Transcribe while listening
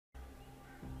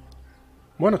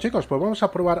Bueno chicos, pues vamos a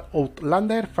probar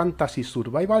Outlander Fantasy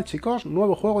Survival, chicos.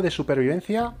 Nuevo juego de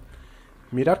supervivencia.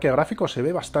 Mirad qué gráfico, se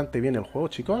ve bastante bien el juego,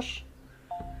 chicos.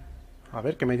 A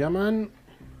ver, que me llaman.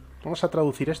 Vamos a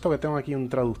traducir esto, que tengo aquí un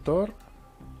traductor.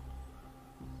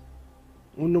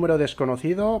 Un número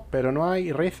desconocido, pero no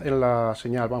hay red en la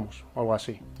señal, vamos, o algo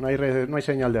así. No hay red, no hay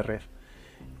señal de red.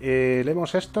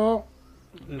 Leemos esto,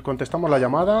 contestamos la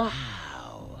llamada.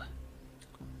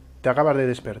 Te acabas de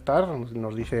despertar,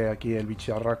 nos dice aquí el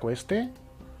bicharraco este.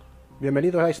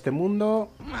 Bienvenido a este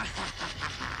mundo.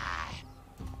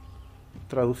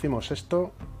 Traducimos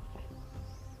esto.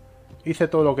 Hice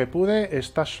todo lo que pude,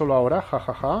 estás solo ahora,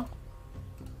 jajaja.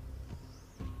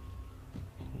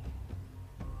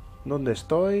 ¿Dónde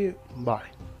estoy?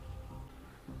 Vale.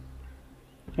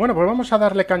 Bueno, pues vamos a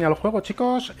darle caña al juego,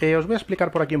 chicos. Os voy a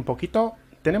explicar por aquí un poquito.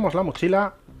 Tenemos la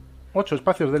mochila, 8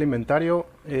 espacios del inventario,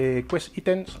 quest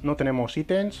items, no tenemos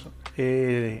ítems.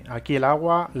 Aquí el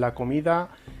agua, la comida,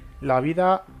 la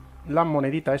vida, la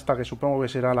monedita esta que supongo que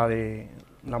será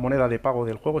la moneda de pago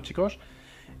del juego, chicos.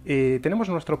 Tenemos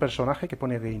nuestro personaje que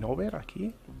pone Game Over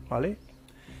aquí, ¿vale?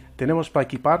 Tenemos para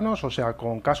equiparnos, o sea,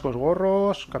 con cascos,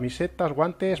 gorros, camisetas,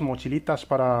 guantes, mochilitas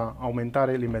para aumentar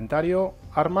el inventario,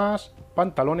 armas,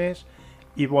 pantalones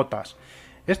y botas.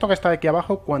 Esto que está aquí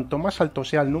abajo, cuanto más alto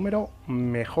sea el número,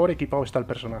 mejor equipado está el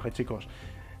personaje, chicos.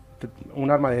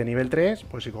 Un arma de nivel 3,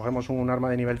 pues si cogemos un arma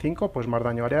de nivel 5, pues más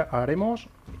daño haremos.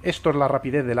 Esto es la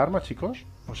rapidez del arma, chicos.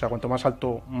 O sea, cuanto más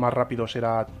alto, más rápido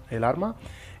será el arma.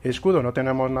 Escudo no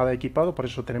tenemos nada equipado, por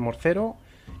eso tenemos 0.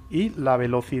 Y la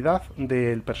velocidad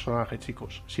del personaje,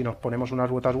 chicos. Si nos ponemos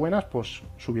unas botas buenas, pues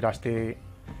subirá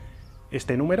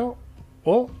este número.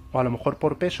 O a lo mejor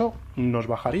por peso nos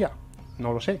bajaría.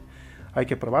 No lo sé. Hay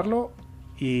que probarlo.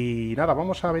 Y nada,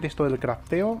 vamos a ver esto del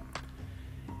crafteo.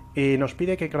 Nos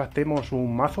pide que craftemos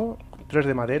un mazo, 3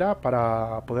 de madera,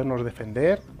 para podernos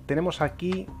defender. Tenemos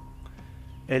aquí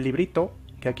el librito,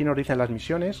 que aquí nos dicen las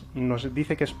misiones. Nos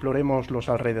dice que exploremos los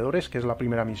alrededores, que es la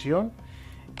primera misión.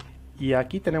 Y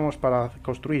aquí tenemos para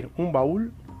construir un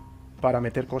baúl, para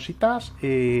meter cositas.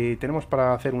 Tenemos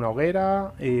para hacer una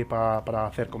hoguera, para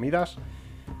hacer comidas.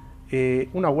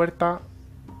 Una huerta,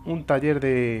 un taller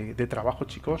de trabajo,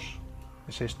 chicos.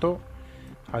 Es esto.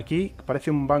 Aquí parece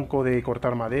un banco de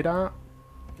cortar madera.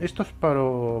 Esto es para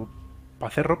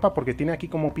hacer ropa, porque tiene aquí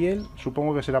como piel.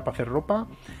 Supongo que será para hacer ropa.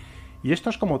 Y esto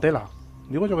es como tela.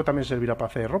 Digo yo que también servirá para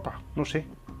hacer ropa. No sé.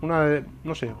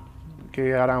 No sé.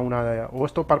 Que hará o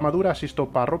esto para armadura, si esto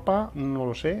para ropa, no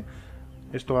lo sé.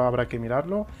 Esto habrá que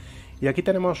mirarlo. Y aquí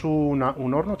tenemos un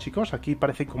horno, chicos. Aquí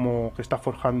parece como que está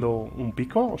forjando un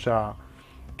pico. O sea,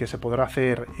 que se podrá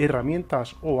hacer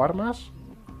herramientas o armas.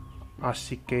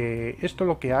 Así que esto es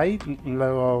lo que hay.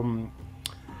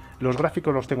 Los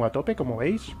gráficos los tengo a tope, como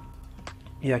veis.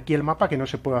 Y aquí el mapa, que no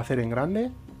se puede hacer en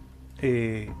grande.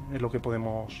 Es lo que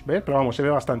podemos ver. Pero vamos, se ve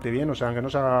bastante bien. O sea, aunque no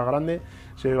se haga grande,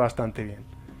 se ve bastante bien.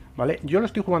 ¿Vale? Yo lo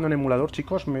estoy jugando en emulador,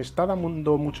 chicos. Me está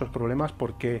dando muchos problemas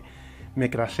porque me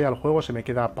crashea el juego, se me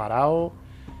queda parado.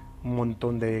 Un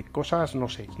montón de cosas, no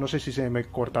sé. No sé si se me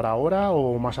cortará ahora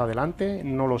o más adelante,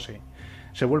 no lo sé.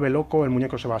 Se vuelve loco, el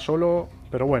muñeco se va solo.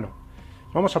 Pero bueno,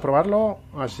 vamos a probarlo,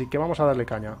 así que vamos a darle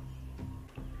caña.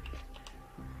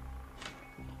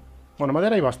 Bueno,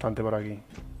 madera hay bastante por aquí.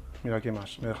 Mira, aquí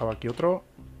más. Me he dejado aquí otro.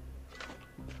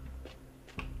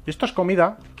 Y esto es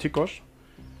comida, chicos.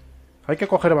 Hay que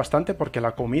coger bastante porque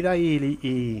la comida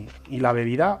y la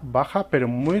bebida baja, pero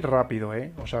muy rápido,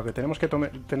 ¿eh? O sea que tenemos que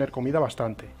tener comida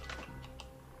bastante.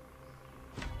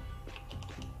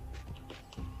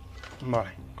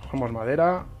 Vale, cogemos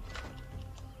madera.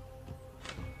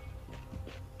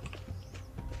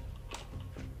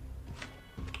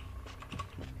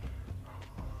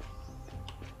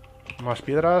 Más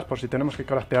piedras, por si tenemos que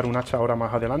craftear un hacha ahora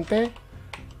más adelante.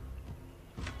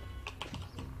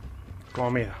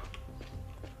 Comida.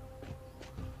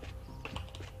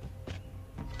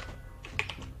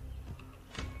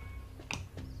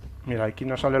 Mira, aquí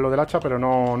nos sale lo del hacha, pero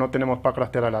no tenemos para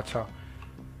craftear el hacha.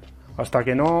 Hasta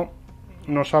que no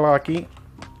nos salga aquí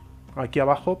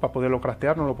abajo, para poderlo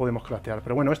craftear, no lo podemos craftear.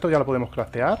 Pero bueno, esto ya lo podemos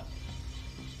craftear.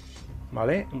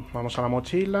 Vale, vamos a la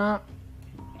mochila.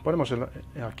 Ponemos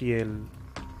aquí el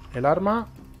arma.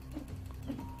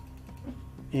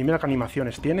 Y mira qué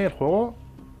animaciones tiene el juego.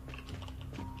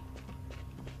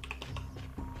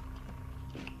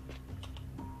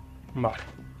 Vale.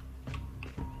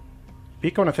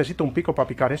 Pico, necesito un pico para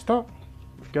picar esto.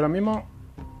 Que ahora mismo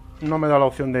no me da la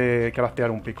opción de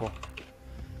craftear un pico.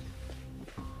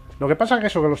 Lo que pasa es que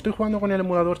eso, que lo estoy jugando con el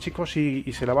emulador, chicos,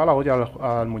 y se le va la olla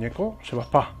al muñeco. Se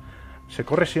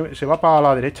va para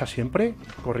la derecha siempre,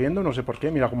 corriendo, no sé por qué.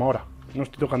 Mira como ahora. No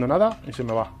estoy tocando nada y se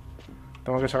me va.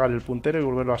 Tengo que sacar el puntero y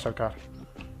volverlo a sacar.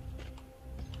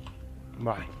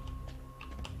 Vale.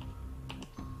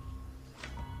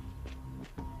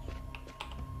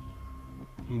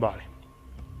 Vale.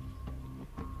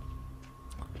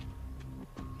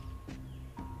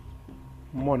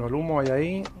 Bueno, el humo hay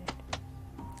ahí.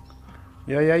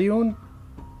 Y ahí hay un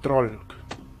troll.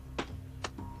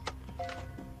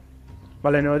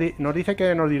 Vale, nos dice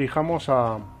que nos dirijamos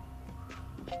al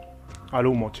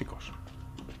humo, chicos.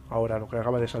 Ahora, lo que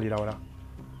acaba de salir ahora.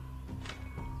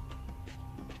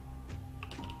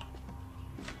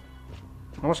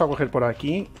 Vamos a coger por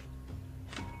aquí.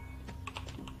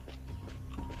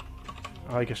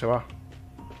 Ay, que se va.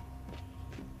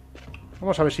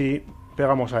 Vamos a ver si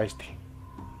pegamos a este.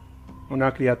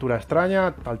 Una criatura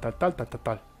extraña,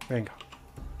 tal. Venga.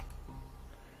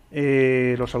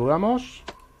 Lo saludamos.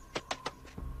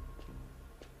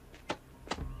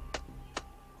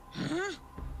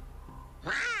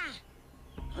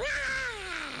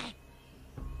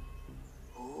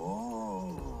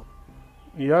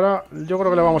 Y ahora yo creo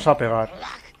que le vamos a pegar.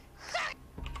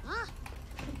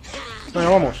 Venga,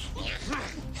 vamos.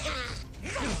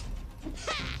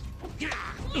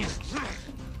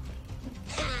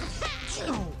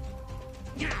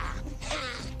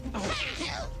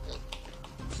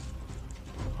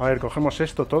 A ver, cogemos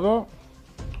esto todo.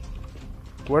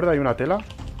 Cuerda y una tela.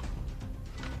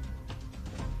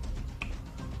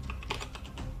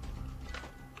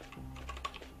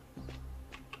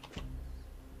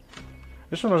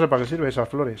 Eso no sé para qué sirve, esas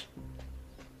flores.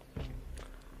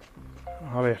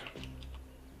 A ver.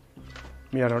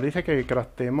 Mira, nos dice que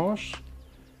craftemos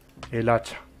el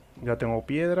hacha. Ya tengo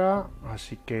piedra,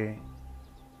 así que...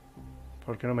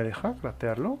 ¿Por qué no me deja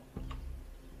craftearlo?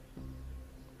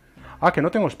 Ah, que no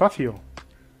tengo espacio.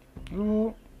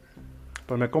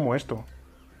 Pues me como esto.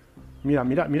 Mira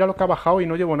lo que ha bajado y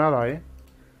no llevo nada, ¿eh?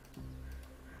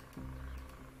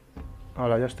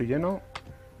 Ahora ya estoy lleno.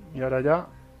 Y ahora ya...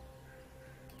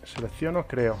 Selecciono,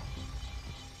 creo.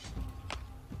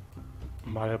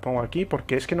 Vale, lo pongo aquí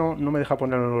porque es que no me deja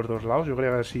ponerlo en los dos lados. Yo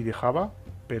creía que sí dejaba,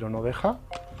 pero no deja.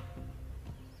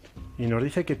 Y nos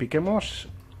dice que piquemos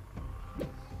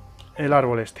el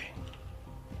árbol este.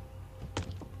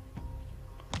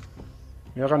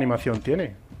 Mira qué animación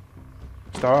tiene.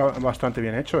 Está bastante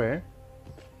bien hecho, ¿eh?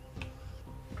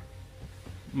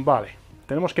 Vale.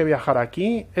 Tenemos que viajar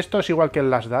aquí. Esto es igual que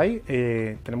el Last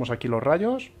Die. Tenemos aquí los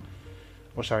rayos.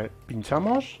 O sea,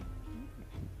 pinchamos.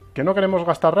 ¿Que no queremos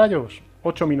gastar rayos?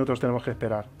 8 minutos tenemos que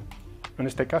esperar. En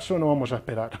este caso no vamos a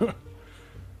esperar.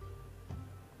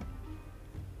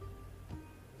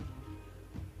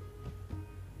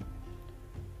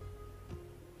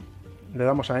 Le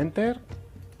damos a Enter.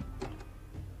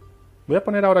 Voy a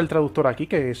poner ahora el traductor aquí,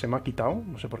 que se me ha quitado.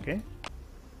 No sé por qué.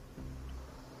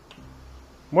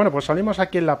 Bueno, pues salimos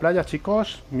aquí en la playa,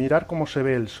 chicos. Mirar cómo se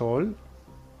ve el sol.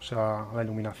 O sea, la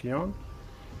iluminación.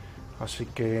 Así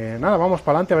que nada, vamos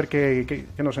para adelante a ver qué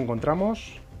nos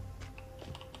encontramos.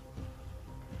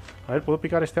 A ver, ¿puedo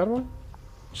picar este árbol?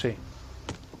 Sí.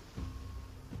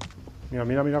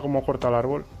 Mira cómo corta el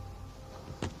árbol.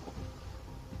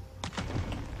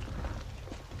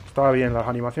 Está bien, las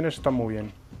animaciones están muy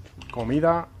bien.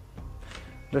 Comida.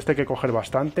 De este hay que coger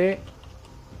bastante.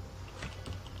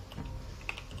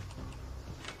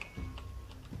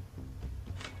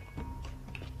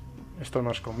 Esto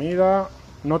no es comida.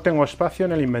 No tengo espacio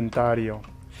en el inventario.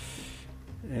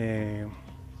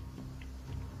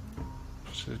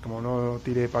 Pues como no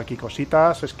tiré para aquí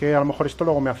cositas, es que a lo mejor esto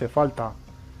luego me hace falta.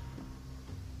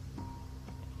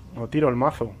 O tiro el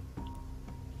mazo.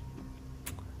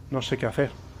 No sé qué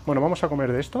hacer. Bueno, vamos a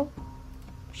comer de esto.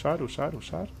 Usar.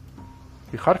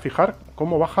 Fijar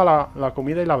cómo baja la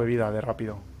comida y la bebida de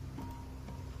rápido.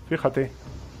 Fíjate.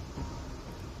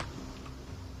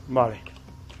 Vale.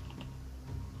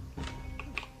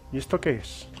 ¿Y esto qué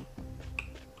es?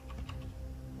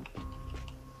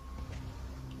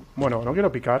 Bueno, no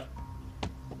quiero picar.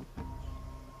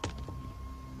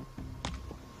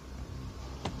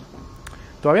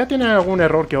 Todavía tiene algún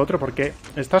error que otro porque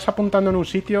estás apuntando en un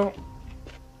sitio.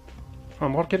 A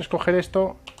lo mejor quieres coger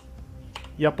esto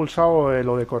y ha pulsado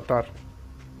lo de cortar.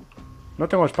 No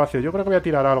tengo espacio. Yo creo que voy a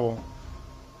tirar algo.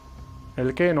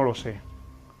 ¿El qué? No lo sé.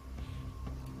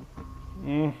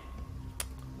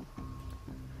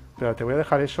 Espera, te voy a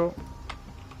dejar eso.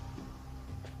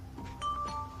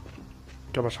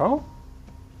 ¿Qué ha pasado?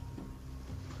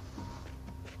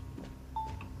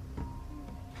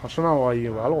 Ha sonado ahí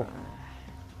algo.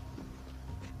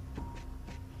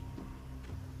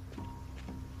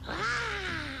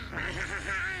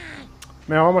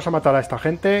 Venga, vamos a matar a esta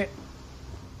gente.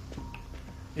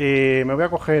 Me voy a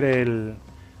coger el...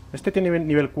 Este tiene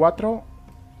nivel 4.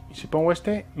 Y si pongo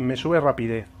este, me sube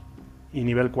rapidez. Y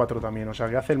nivel 4 también, o sea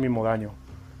que hace el mismo daño.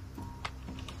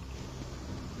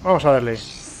 Vamos a darle.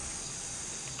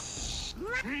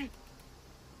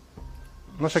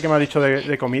 No sé qué me ha dicho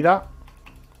de comida.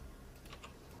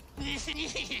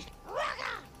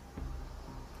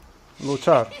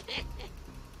 Luchar.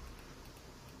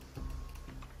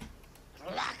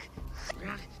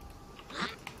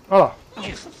 ¡Hala!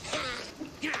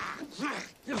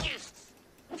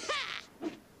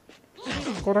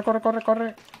 Corre, corre, corre,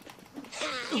 corre.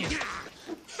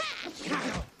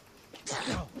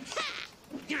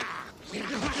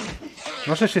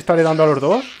 No sé si estaré dando a los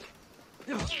dos.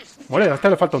 Vale, a este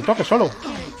le falta un toque solo.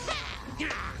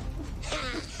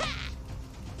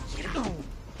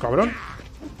 Cabrón.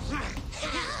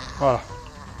 Ah.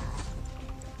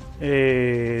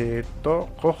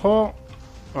 Cojo.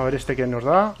 A ver este que nos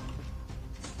da.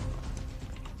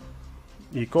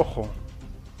 Y cojo.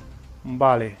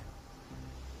 Vale.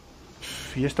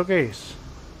 ¿Y esto qué es?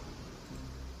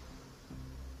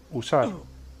 Usar.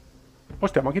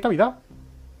 Hostia, me ha quitado vida.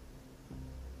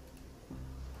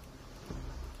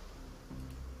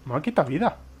 Me ha quitado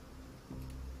vida.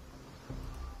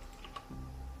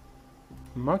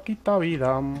 Me ha quitado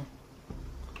vida.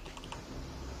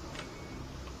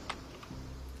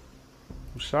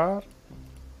 Usar.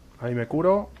 Ahí me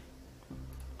curo.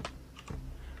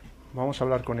 Vamos a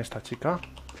hablar con esta chica.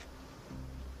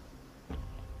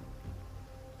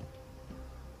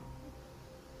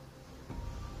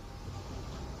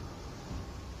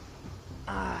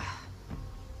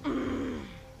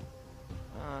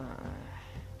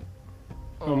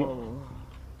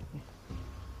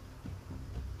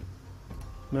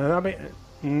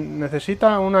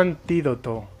 Necesita un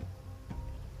antídoto.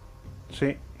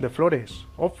 Sí, de flores.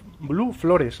 Blue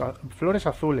flores. Flores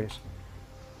azules.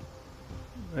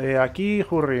 Aquí,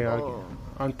 Hurry. Aquí.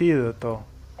 Antídoto.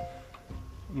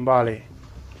 Vale.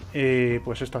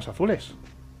 Pues estas azules.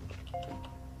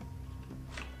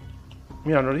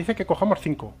 Mira, nos dice que cojamos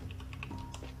 5.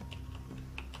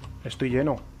 Estoy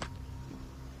lleno.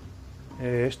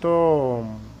 Esto...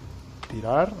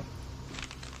 Tirar.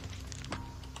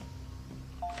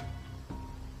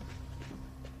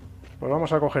 Pues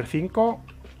vamos a coger 5.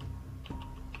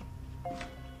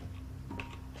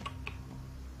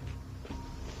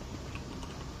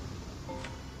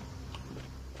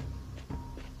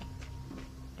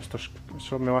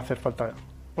 Eso me va a hacer falta.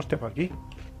 Hostia, por aquí.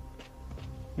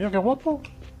 Mira qué guapo.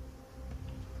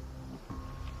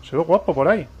 Se ve guapo por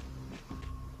ahí.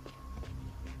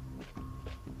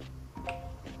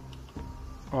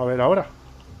 A ver ahora.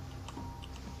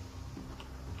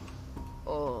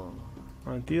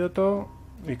 Antídoto.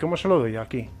 ¿Y cómo se lo doy?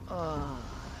 Aquí.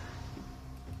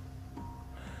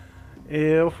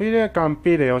 Ofire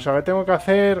campire. O sea que tengo que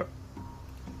hacer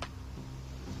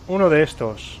uno de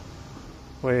estos.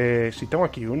 Pues si tengo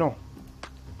aquí uno.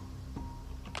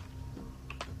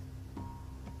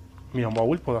 Mira, un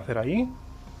baúl puedo hacer ahí.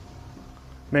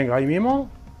 Venga, ahí mismo.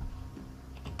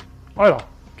 ¡Hola!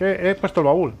 Que he puesto el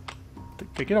baúl.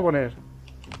 ¿Qué quiero poner?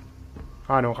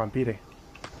 Ah, no, campire.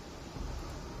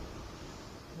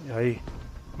 Y ahí.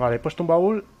 Vale, he puesto un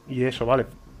baúl y eso, vale.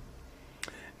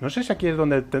 No sé si aquí es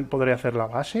donde podré hacer la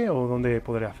base o donde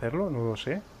podré hacerlo, no lo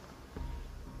sé.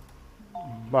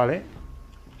 Vale.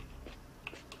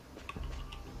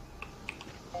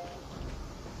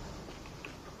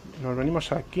 Nos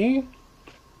venimos aquí.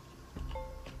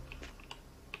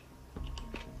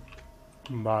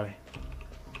 Vale.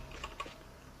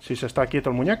 Si se está quieto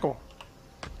el muñeco.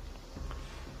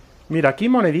 Mira, aquí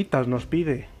moneditas nos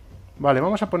pide. Vale,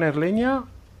 vamos a poner leña.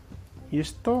 Y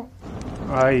esto...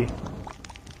 Ahí.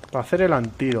 Para hacer el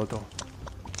antídoto.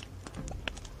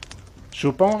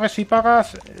 Supongo que si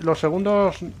pagas los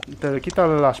segundos te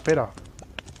quitan la espera.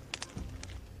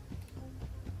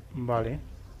 Vale.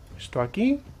 Esto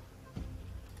aquí.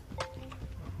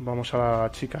 Vamos a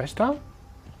la chica esta.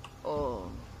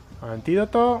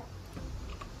 Antídoto.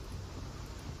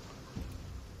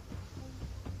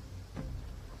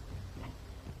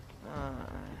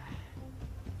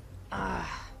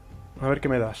 A ver qué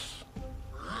me das.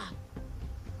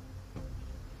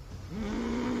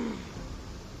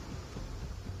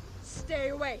 Stay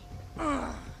away.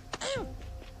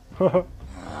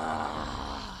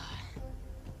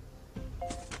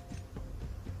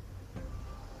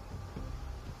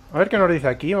 A ver qué nos dice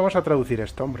aquí. Vamos a traducir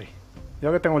esto, hombre.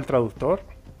 Ya que tengo el traductor.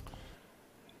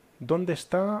 ¿Dónde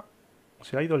está?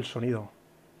 Se ha ido el sonido.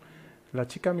 La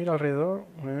chica mira alrededor.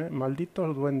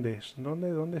 Malditos duendes.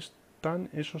 ¿Dónde están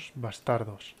esos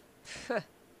bastardos?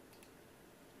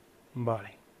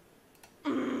 Vale.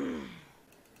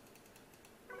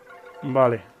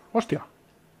 Vale. ¡Hostia!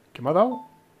 ¿Qué me ha dado?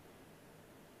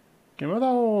 ¿Qué me ha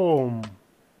dado?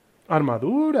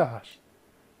 ¡Armaduras!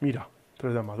 Mira,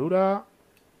 3 de armadura.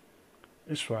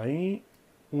 Eso ahí.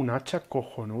 Un hacha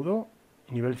cojonudo.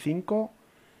 Nivel 5.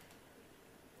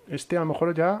 Este a lo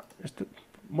mejor ya...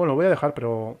 Bueno, lo voy a dejar,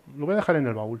 pero... Lo voy a dejar en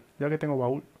el baúl, ya que tengo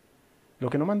baúl. Lo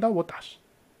que no me han dado, botas.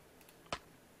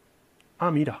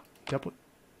 Ah, mira. Ya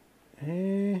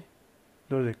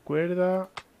dos de cuerda.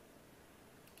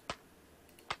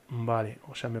 Vale,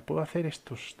 o sea, me puedo hacer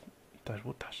estas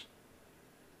botas.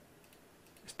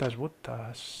 Estas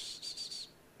botas...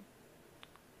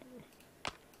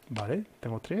 Vale,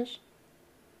 tengo 3.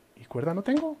 ¿Y cuerda no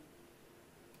tengo?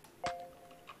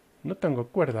 No tengo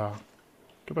cuerda.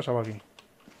 ¿Qué pasaba aquí?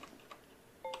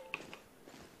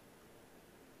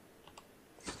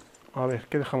 A ver,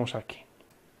 ¿qué dejamos aquí?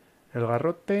 El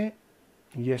garrote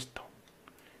y esto.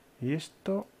 Y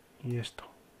esto y esto.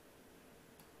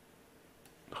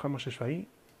 Dejamos eso ahí.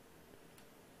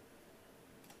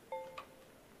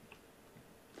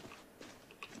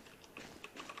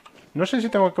 No sé si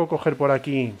tengo que coger por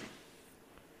aquí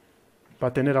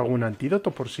para tener algún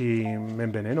antídoto por si me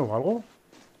enveneno o algo.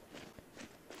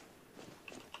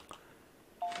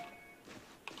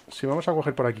 Si vamos a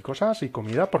coger por aquí cosas y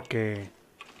comida porque...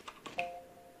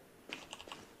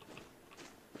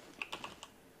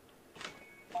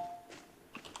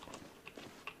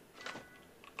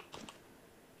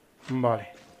 Vale.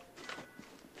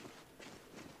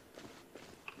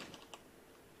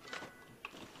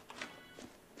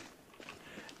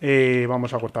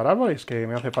 Vamos a cortar árboles, que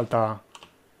me hace falta...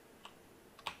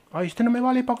 Ay, este no me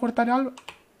vale para cortar árboles.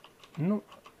 No,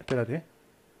 espérate.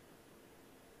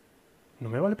 No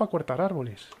me vale para cortar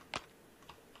árboles.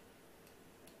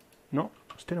 No,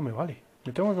 este no me vale.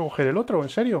 Me tengo que coger el otro, ¿en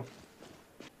serio?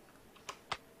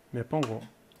 Me pongo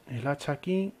el hacha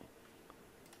aquí.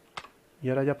 Y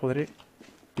ahora ya podré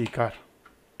picar.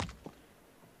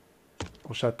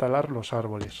 O sea, talar los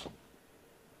árboles.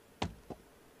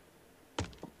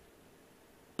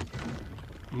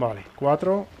 Vale,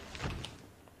 4.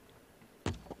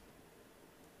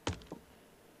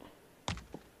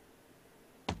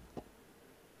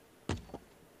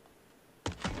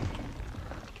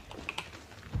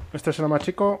 Este será más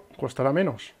chico, costará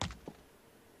menos.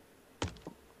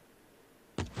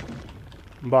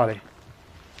 Vale.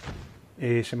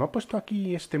 ¿Se me ha puesto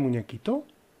aquí este muñequito?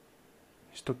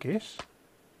 ¿Esto qué es?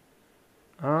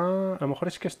 Ah, a lo mejor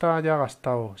es que está ya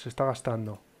gastado. Se está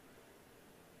gastando.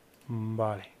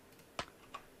 Vale.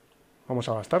 Vamos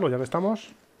a gastarlo, ya que estamos.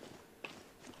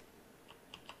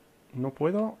 No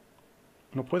puedo.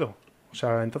 No puedo. O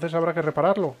sea, entonces habrá que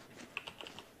repararlo.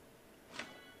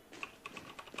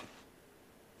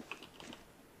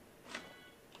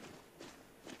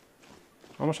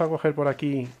 Vamos a coger por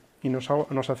aquí y nos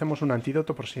hacemos un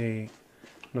antídoto por si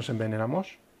nos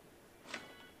envenenamos.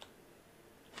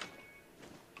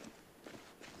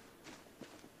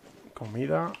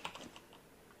 Comida.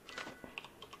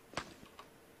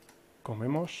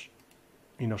 Comemos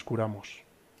y nos curamos.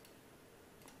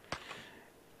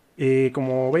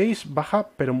 Como veis, baja,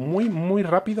 pero muy, muy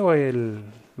rápido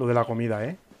lo de la comida,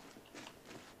 ¿eh?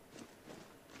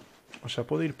 O sea,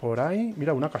 puedo ir por ahí.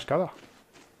 Mira, una cascada.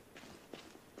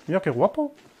 Mira qué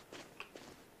guapo.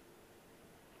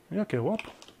 Mira qué guapo.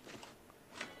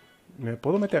 ¿Me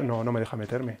puedo meter? No, no me deja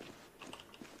meterme.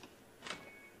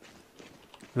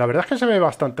 La verdad es que se ve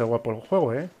bastante guapo el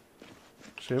juego, ¿eh?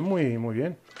 Se ve muy, muy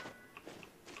bien.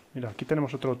 Mira, aquí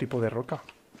tenemos otro tipo de roca.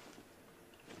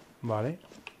 Vale.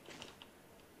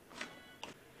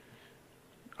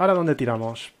 Ahora, ¿dónde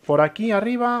tiramos? Por aquí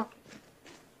arriba.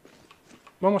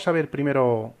 Vamos a ver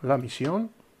primero la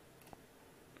misión.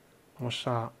 Vamos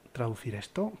a traducir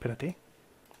esto. Espérate.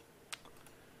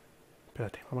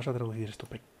 Espérate, vamos a traducir esto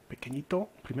pequeñito.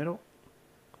 Primero.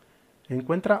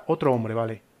 Encuentra otro hombre,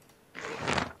 vale.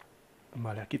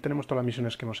 Vale, aquí tenemos todas las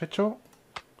misiones que hemos hecho.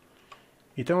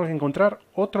 Y tengo que encontrar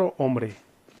otro hombre.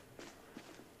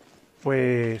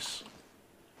 Pues...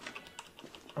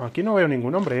 Aquí no veo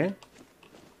ningún hombre, ¿eh?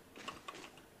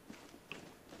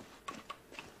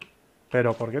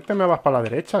 Pero, ¿por qué te me vas para la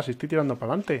derecha si estoy tirando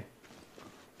para adelante?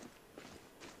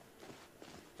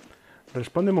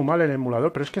 Responde muy mal el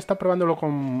emulador, pero es que está probándolo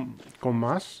con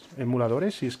más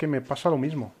emuladores y es que me pasa lo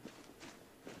mismo.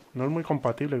 No es muy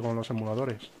compatible con los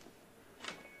emuladores.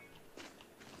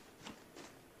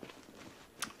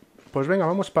 Pues venga,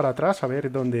 vamos para atrás a ver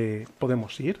dónde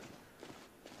podemos ir.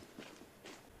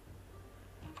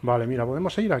 Vale, mira,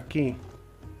 podemos ir aquí.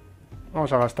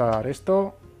 Vamos a gastar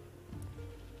esto.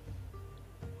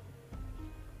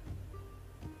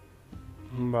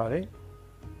 Vale.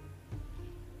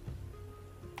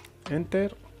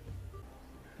 Enter.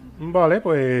 Vale,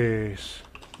 pues...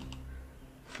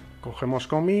 Cogemos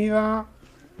comida.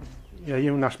 Y hay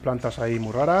unas plantas ahí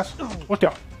muy raras.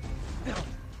 ¡Hostia!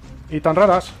 Y tan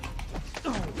raras.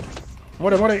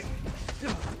 ¡Muere, muere!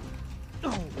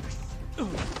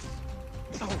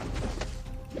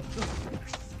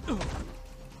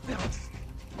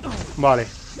 Vale.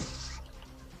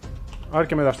 A ver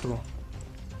qué me das tú.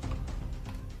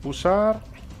 Usar.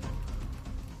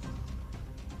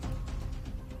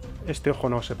 Este ojo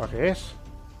no sé para qué es.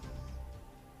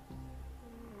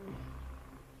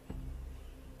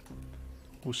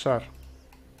 Usar.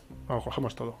 Vamos,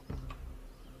 cogemos todo.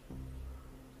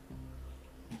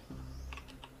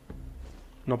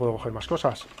 No puedo coger más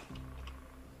cosas.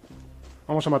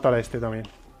 Vamos a matar a este también.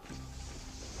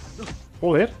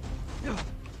 Joder.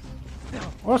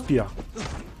 ¡Hostia!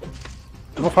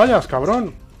 No fallas,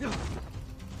 cabrón.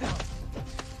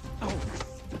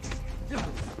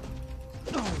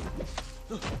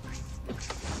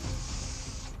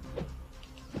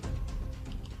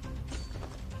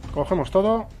 Cogemos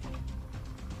todo.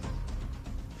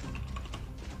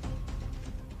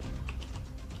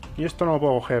 Y esto no lo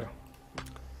puedo coger.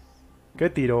 ¿Qué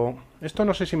tiro? Esto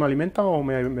no sé si me alimenta o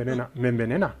me envenena. Me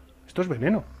envenena. Esto es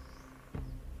veneno.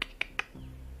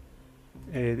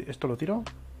 Esto lo tiro.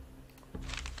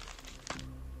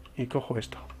 Y cojo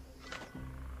esto.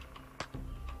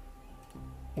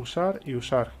 Usar y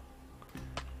usar.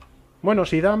 Bueno,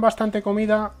 si dan bastante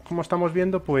comida, como estamos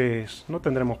viendo, pues no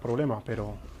tendremos problema,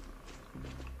 pero...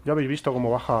 Ya habéis visto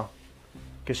cómo baja...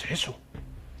 ¿Qué es eso?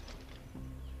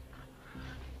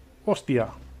 ¡Hostia!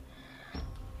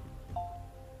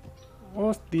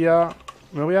 ¡Hostia!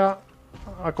 Me voy a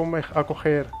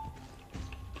coger...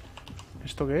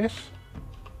 ¿Esto qué es?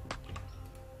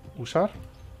 ¿Usar?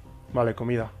 Vale,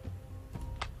 comida.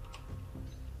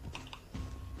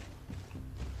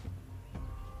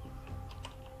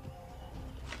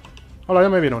 Hola, ya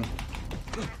me vieron.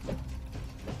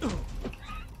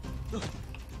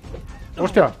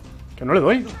 ¡Hostia! Que no le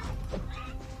doy.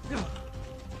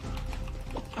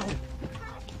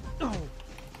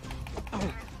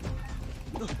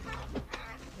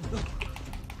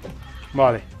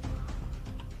 Vale.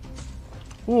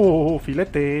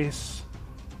 Filetes.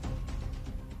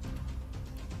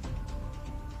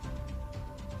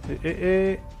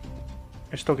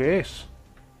 ¿Esto qué es?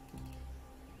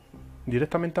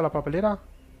 ¿Directamente a la papelera?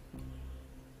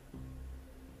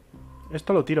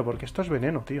 Esto lo tiro porque esto es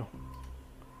veneno, tío.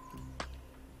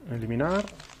 Eliminar.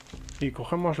 Y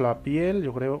cogemos la piel,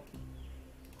 yo creo.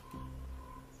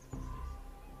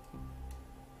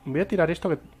 Voy a tirar esto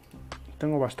que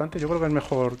tengo bastante. Yo creo que es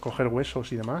mejor coger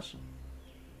huesos y demás.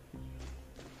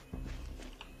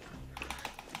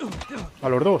 A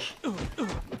los dos.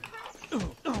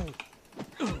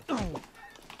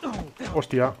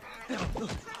 Hostia.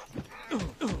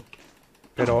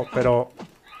 Pero...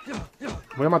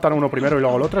 Voy a matar a uno primero y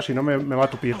luego al otro, si no me va a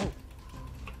tupir.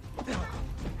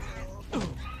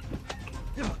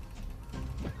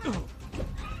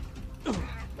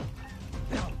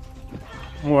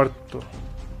 Muerto.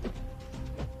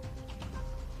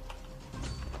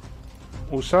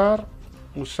 Usar.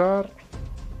 Usar.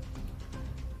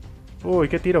 Uy,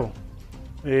 ¿qué tiro?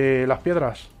 Las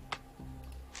piedras.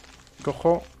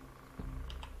 Cojo.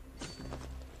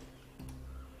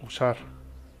 Usar.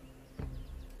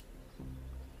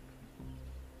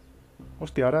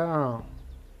 Hostia, ahora...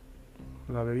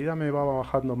 La bebida me va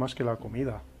bajando más que la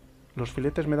comida. Los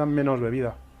filetes me dan menos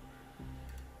bebida.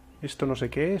 Esto no sé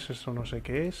qué es, esto no sé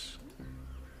qué es.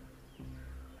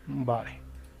 Vale.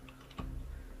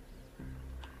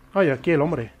 Ay, aquí el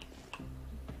hombre.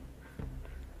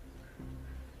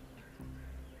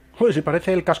 Joder, si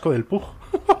parece el casco del Pug.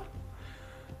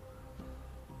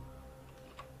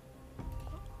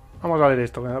 Vamos a ver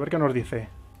esto, a ver qué nos dice.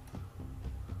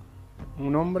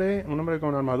 Un hombre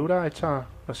con armadura hecha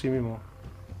a sí mismo.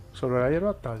 Sobre la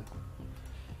hierba, tal.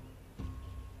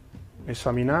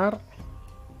 Examinar.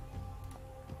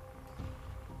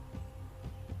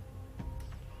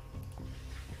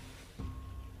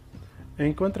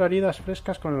 Encuentra heridas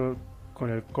frescas con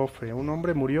el cofre. Un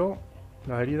hombre murió.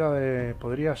 La herida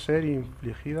podría ser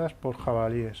infligidas por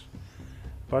jabalíes.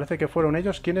 Parece que fueron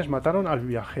ellos quienes mataron al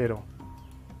viajero.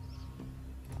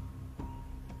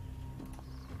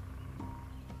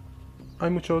 Hay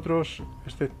muchos otros,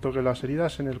 excepto que las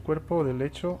heridas en el cuerpo del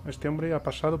hecho. Este hombre ha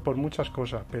pasado por muchas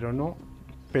cosas,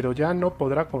 pero ya no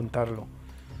podrá contarlo.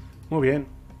 Muy bien.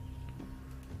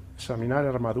 Examinar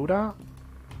armadura.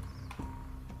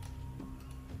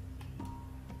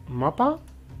 Mapa.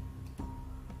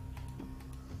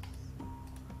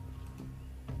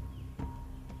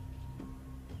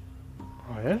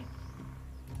 ver.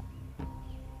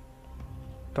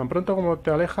 Tan pronto como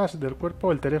te alejas del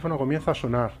cuerpo, el teléfono comienza a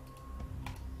sonar.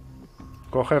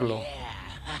 Cogerlo.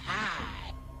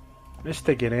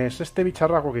 ¿Este quién es? ¿Este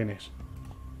bicharraco quién es?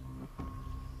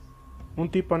 Un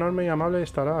tipo enorme y amable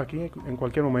estará aquí en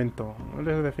cualquier momento. Él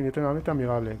es definitivamente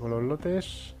amigable, con los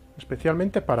lotes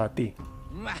especialmente para ti.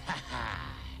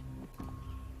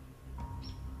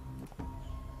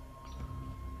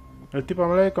 El tipo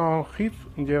amable con hit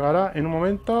llegará en un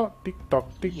momento. Tic-toc,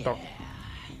 tic-toc.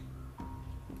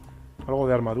 Algo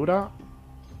de armadura.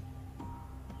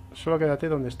 Solo quédate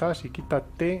donde estás y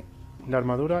quítate la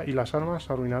armadura y las armas,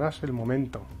 arruinarás el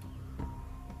momento.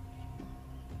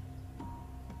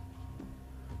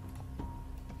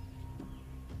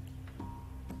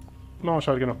 Vamos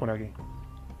a ver qué nos pone aquí.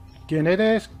 ¿Quién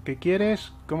eres? ¿Qué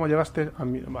quieres? ¿Cómo llegaste a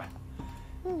mí? Vale.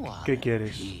 ¿Qué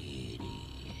quieres?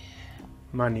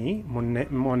 ¿Money?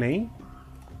 ¿Money?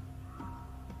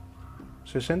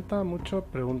 60, mucho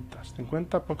preguntas.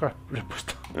 50, pocas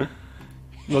respuestas.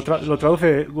 Lo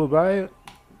traduce goodbye.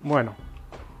 Bueno.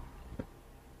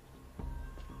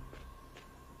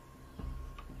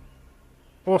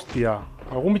 Hostia,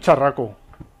 algún bicharraco.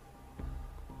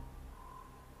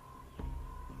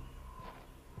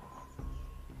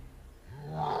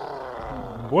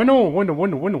 Bueno.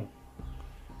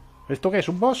 ¿Esto qué es?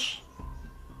 ¿Un boss?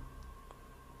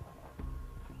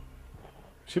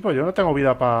 Sí, pues yo no tengo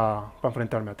vida para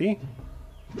enfrentarme a ti.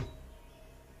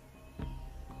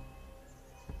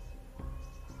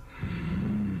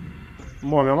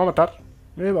 Bueno, me va a matar.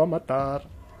 Me va a matar.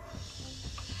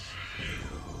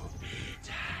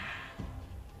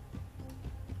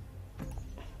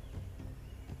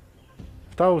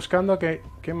 Estaba buscando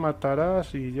que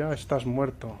matarás y ya estás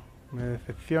muerto. Me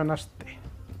decepcionaste.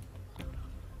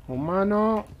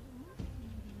 Humano.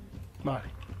 Vale.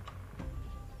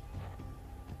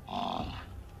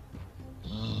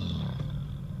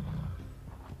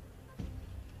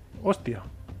 Hostia.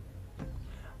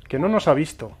 Que no nos ha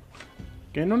visto.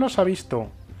 Que no nos ha visto.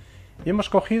 Y hemos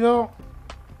cogido...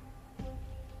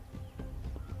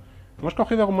 Hemos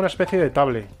cogido como una especie de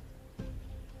tablet.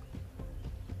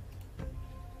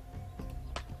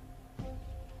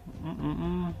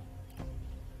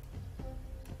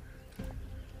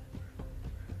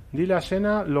 Dile a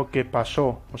Sena lo que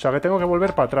pasó. O sea que tengo que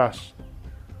volver para atrás.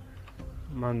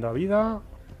 Manda vida.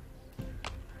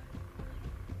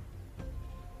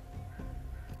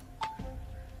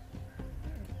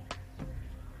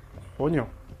 Coño.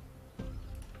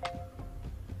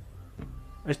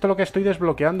 Esto es lo que estoy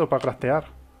desbloqueando para craftear.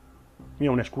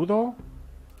 Mira, un escudo.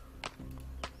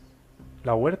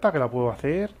 La huerta que la puedo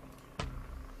hacer.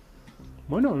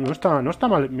 Bueno, no está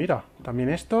mal. Mira, también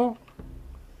esto.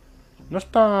 No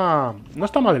está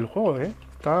mal el juego, ¿eh?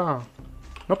 Está...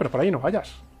 No, pero por ahí no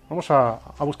vayas. Vamos a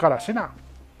buscar a Sena.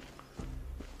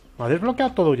 ¿Me ha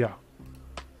desbloqueado todo ya?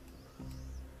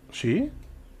 ¿Sí?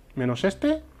 ¿Menos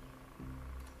este?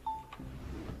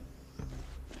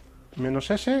 Menos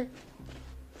ese.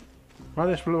 Me ha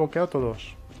desbloqueado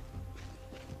todos.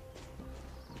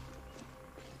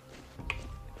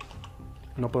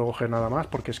 No puedo coger nada más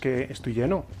porque es que estoy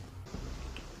lleno.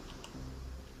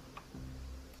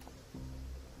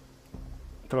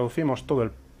 Traducimos todo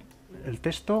el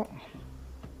texto.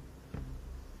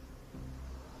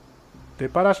 Te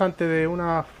paras ante de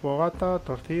una fogata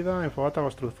torcida en fogata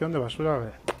construcción de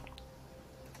basura.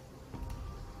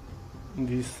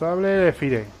 Disable de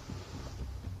fire.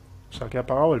 O sea, que ha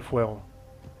apagado el fuego.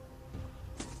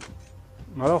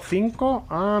 Me ha dado 5.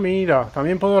 Ah, mira.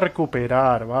 También puedo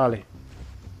recuperar. Vale.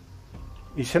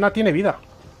 Y Sena tiene vida.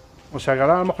 O sea, que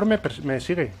ahora a lo mejor me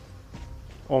sigue.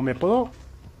 O me puedo...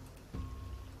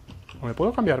 ¿O me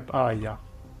puedo cambiar? Ah, ya.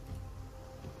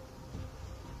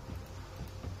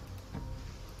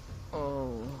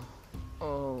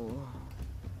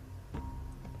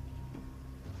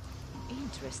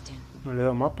 ¿No le he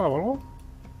dado mapa o algo?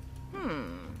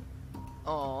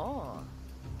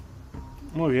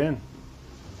 Muy bien.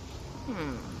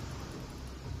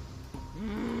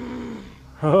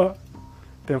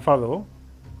 ¿Te enfado?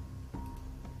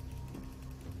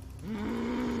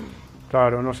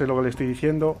 Claro, no sé lo que le estoy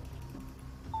diciendo.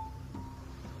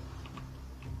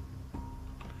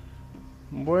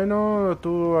 Bueno,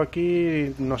 tú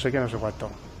aquí no sé qué, no sé cuánto.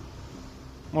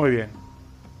 Muy bien.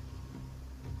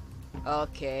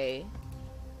 Ok.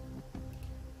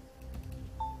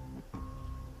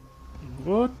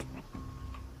 Good.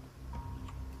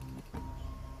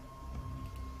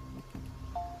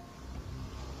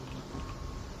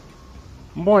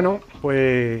 Bueno,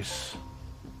 pues...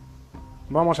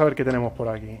 Vamos a ver qué tenemos por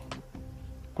aquí.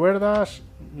 Cuerdas.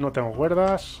 No tengo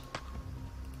cuerdas.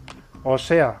 O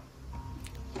sea...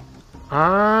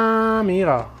 Ah,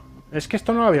 amiga. Es que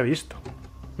esto no lo había visto.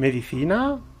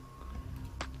 ¿Medicina?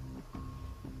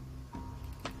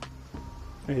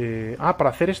 Para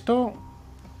hacer esto...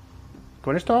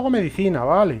 Con esto hago medicina,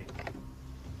 vale.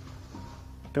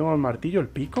 Tengo el martillo, el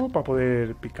pico, para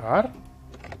poder picar.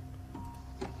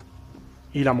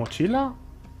 ¿Y la mochila?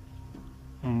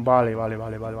 Vale.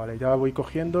 Ya voy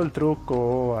cogiendo el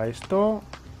truco a esto.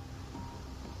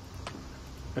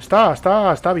 Está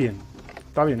bien.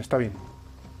 Está bien.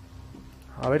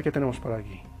 A ver qué tenemos por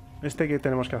aquí. ¿Qué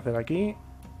tenemos que hacer aquí?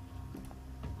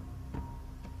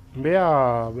 Ve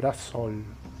a Brasol.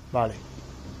 Vale.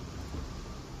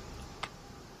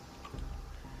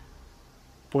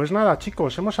 Pues nada,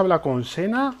 chicos. Hemos hablado con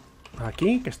Sena.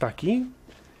 Aquí, que está aquí.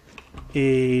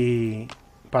 Y...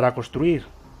 para construir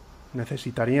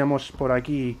necesitaríamos por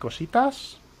aquí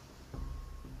cositas.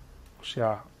 O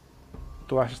sea,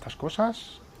 todas estas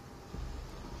cosas.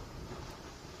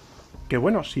 Que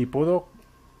bueno, si puedo...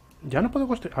 Ya no puedo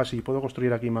construir... Ah, sí, puedo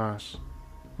construir aquí más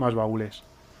baúles.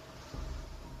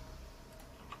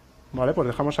 Vale, pues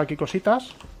dejamos aquí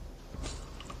cositas.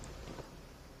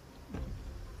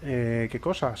 ¿Qué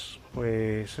cosas?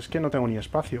 Pues es que no tengo ni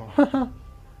espacio.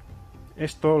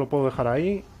 Esto lo puedo dejar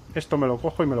ahí. Esto me lo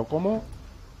cojo y me lo como.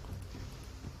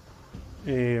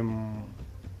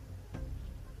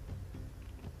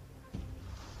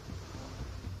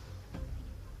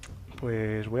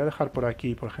 Pues voy a dejar por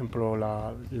aquí, por ejemplo,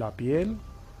 la piel.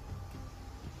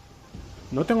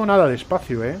 No tengo nada de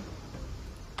espacio, ¿eh?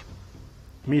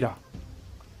 Mira.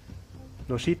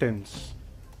 Los ítems.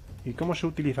 ¿Y cómo se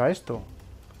utiliza esto?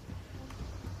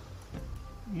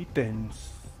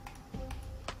 Ítems.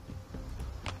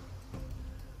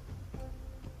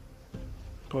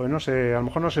 Pues no sé, a lo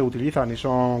mejor no se utilizan y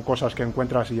son cosas que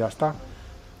encuentras y ya está.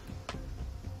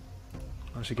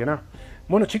 Así que nada.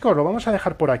 Bueno, chicos, lo vamos a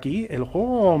dejar por aquí. El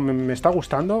juego me está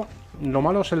gustando. Lo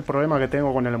malo es el problema que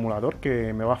tengo con el emulador,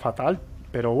 que me va fatal.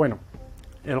 Pero bueno,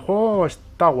 el juego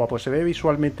está guapo. Se ve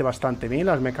visualmente bastante bien.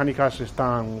 Las mecánicas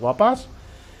están guapas.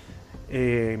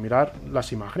 Mirad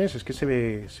las imágenes, es que se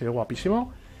ve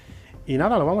guapísimo. Y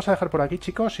nada, lo vamos a dejar por aquí,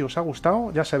 chicos. Si os ha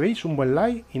gustado, ya sabéis, un buen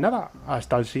like. Y nada,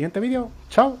 hasta el siguiente vídeo.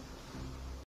 ¡Chao!